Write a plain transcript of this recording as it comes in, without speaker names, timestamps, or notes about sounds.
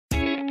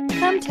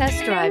Come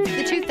test drive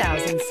the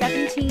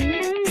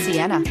 2017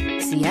 Sienna.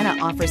 Sienna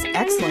offers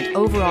excellent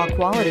overall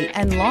quality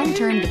and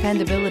long-term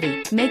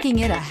dependability, making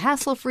it a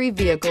hassle-free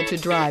vehicle to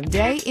drive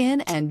day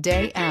in and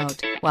day out,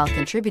 while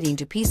contributing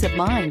to peace of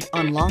mind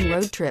on long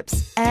road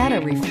trips. Add a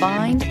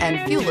refined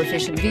and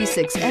fuel-efficient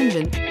V6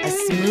 engine, a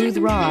smooth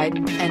ride,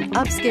 and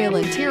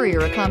upscale interior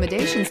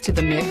accommodations to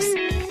the mix,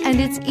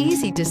 and it's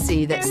easy to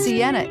see that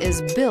Sienna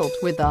is built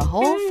with the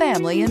whole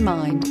family in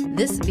mind.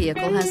 This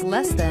vehicle has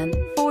less than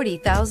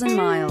 40,000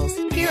 miles.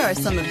 Here are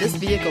some of this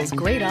vehicle's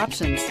great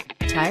options: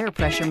 tire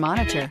pressure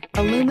monitor,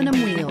 aluminum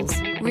wheels,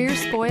 rear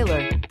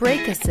spoiler,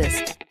 brake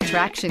assist,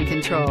 traction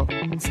control,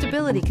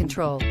 stability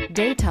control,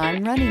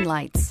 daytime running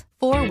lights,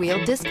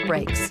 four-wheel disc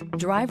brakes,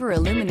 driver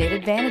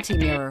illuminated vanity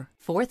mirror,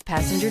 fourth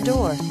passenger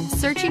door.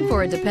 Searching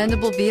for a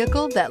dependable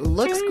vehicle that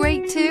looks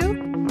great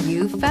too?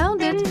 You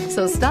found it,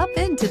 so stop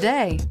in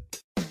today.